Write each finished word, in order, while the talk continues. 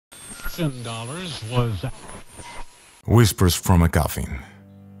$10 was... Whispers from a Coffin.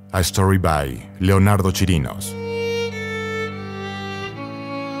 A story by Leonardo Chirinos.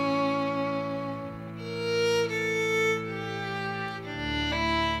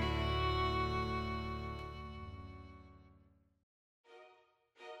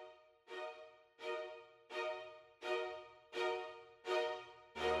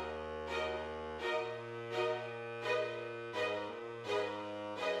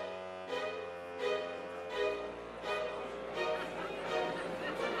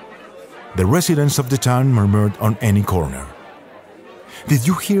 The residents of the town murmured on any corner. "Did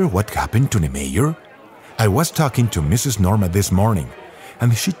you hear what happened to the mayor? I was talking to Mrs. Norma this morning,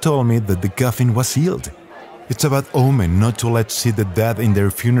 and she told me that the coffin was sealed. It's about omen not to let see the dead in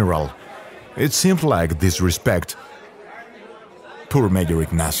their funeral. It seems like disrespect." Poor Mayor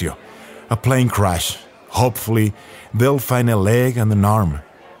Ignacio. A plane crash. Hopefully, they'll find a leg and an arm.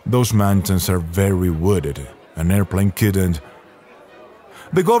 Those mountains are very wooded. An airplane couldn't...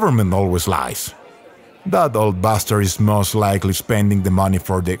 The government always lies. That old bastard is most likely spending the money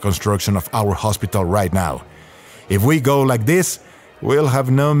for the construction of our hospital right now. If we go like this, we'll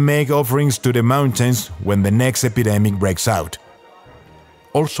have no make offerings to the mountains when the next epidemic breaks out.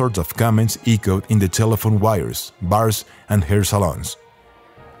 All sorts of comments echoed in the telephone wires, bars, and hair salons.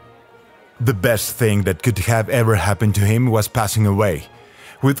 The best thing that could have ever happened to him was passing away.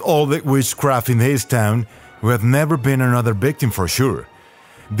 With all the witchcraft in his town, we have never been another victim for sure.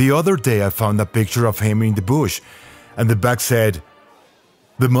 The other day I found a picture of him in the bush, and the back said,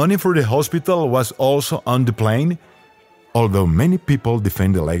 "The money for the hospital was also on the plane." Although many people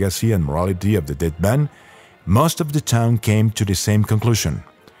defend the legacy and morality of the dead man, most of the town came to the same conclusion.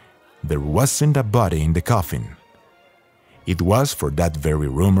 There wasn't a body in the coffin. It was for that very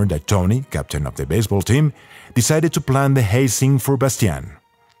rumor that Tony, captain of the baseball team, decided to plan the hazing for Bastián.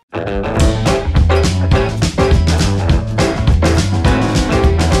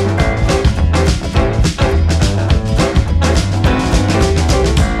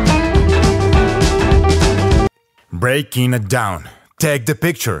 Breaking it down. Take the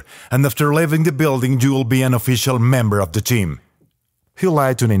picture, and after leaving the building you will be an official member of the team. He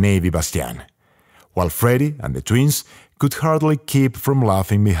lied to the Navy Bastián, while Freddy and the twins could hardly keep from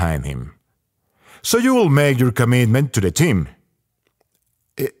laughing behind him. "So you will make your commitment to the team?"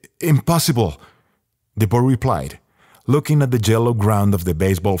 Impossible, the boy replied, looking at the yellow ground of the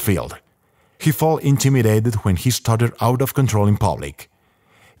baseball field. He felt intimidated when he started out of control in public.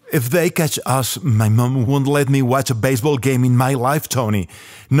 "If they catch us, my mom won't let me watch a baseball game in my life, Tony.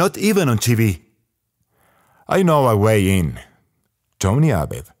 Not even on TV." "I know a way in," Tony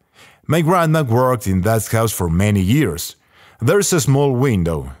added. "My grandma worked in that house for many years. There's a small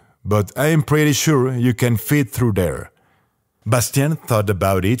window, but I am pretty sure you can fit through there." Bastián thought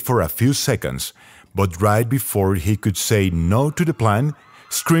about it for a few seconds, but right before he could say no to the plan,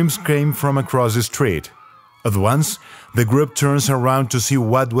 screams came from across the street. At once, the group turns around to see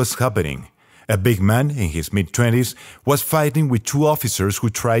what was happening. A big man in his mid-20s was fighting with two officers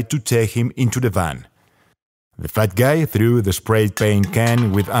who tried to take him into the van. The fat guy threw the spray paint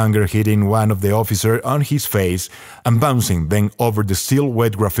can with anger, hitting one of the officers on his face and bouncing then over the still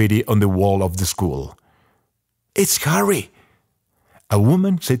wet graffiti on the wall of the school. "It's Harry," a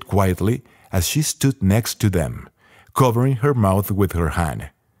woman said quietly as she stood next to them, covering her mouth with her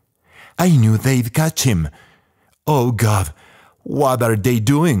hand. "I knew they'd catch him. Oh God, what are they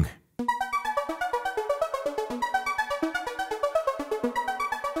doing?"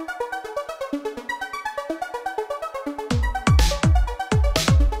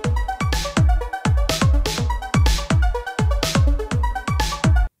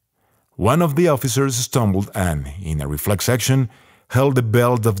 One of the officers stumbled and, in a reflex action, held the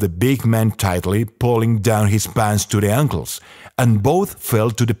belt of the big man tightly, pulling down his pants to the ankles, and both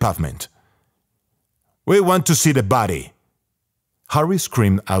fell to the pavement. "We want to see the body!" Harry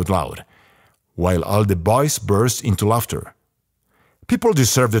screamed out loud, while all the boys burst into laughter. "People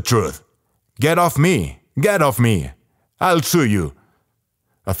deserve the truth! Get off me! Get off me! I'll sue you!"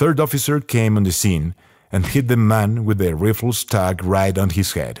 A third officer came on the scene and hit the man with the rifle stuck right on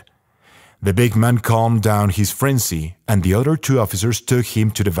his head. The big man calmed down his frenzy, and the other two officers took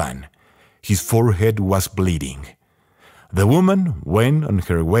him to the van. His forehead was bleeding. The woman went on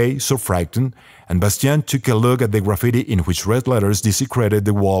her way so frightened, and Bastián took a look at the graffiti in which red letters desecrated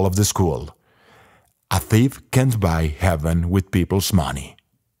the wall of the school. "A thief can't buy heaven with people's money."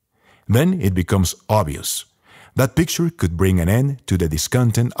 Then it becomes obvious. That picture could bring an end to the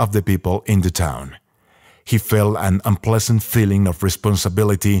discontent of the people in the town. He felt an unpleasant feeling of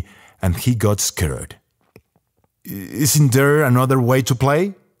responsibility, and he got scared. "Isn't there another way to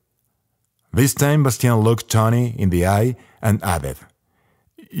play?" This time Bastián looked Tony in the eye and added,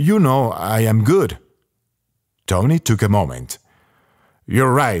 "You know I am good." Tony took a moment.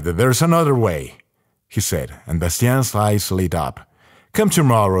 "You're right, there's another way," he said, and Bastián's eyes lit up. "Come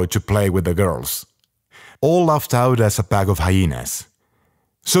tomorrow to play with the girls." All laughed out as a pack of hyenas.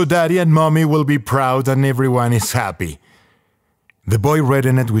 "So Daddy and Mommy will be proud and everyone is happy." The boy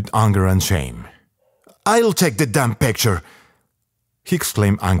reddened with anger and shame. "I'll take the damn picture," he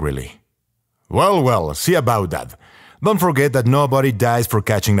exclaimed angrily. Well, see about that. Don't forget that nobody dies for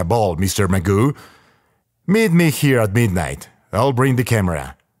catching a ball, Mr. Magoo. Meet me here at midnight. I'll bring the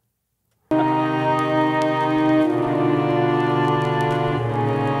camera."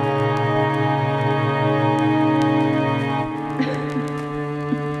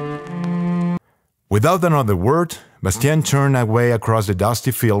 Without another word, Bastián turned away across the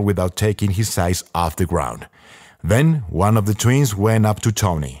dusty field without taking his eyes off the ground. Then one of the twins went up to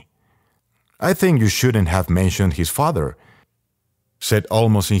Tony. "I think you shouldn't have mentioned his father," said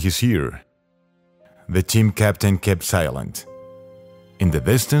almost in his ear. The team captain kept silent. In the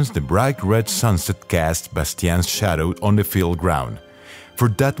distance, the bright red sunset cast Bastián's shadow on the field ground. For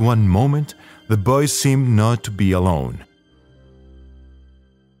that one moment, the boy seemed not to be alone.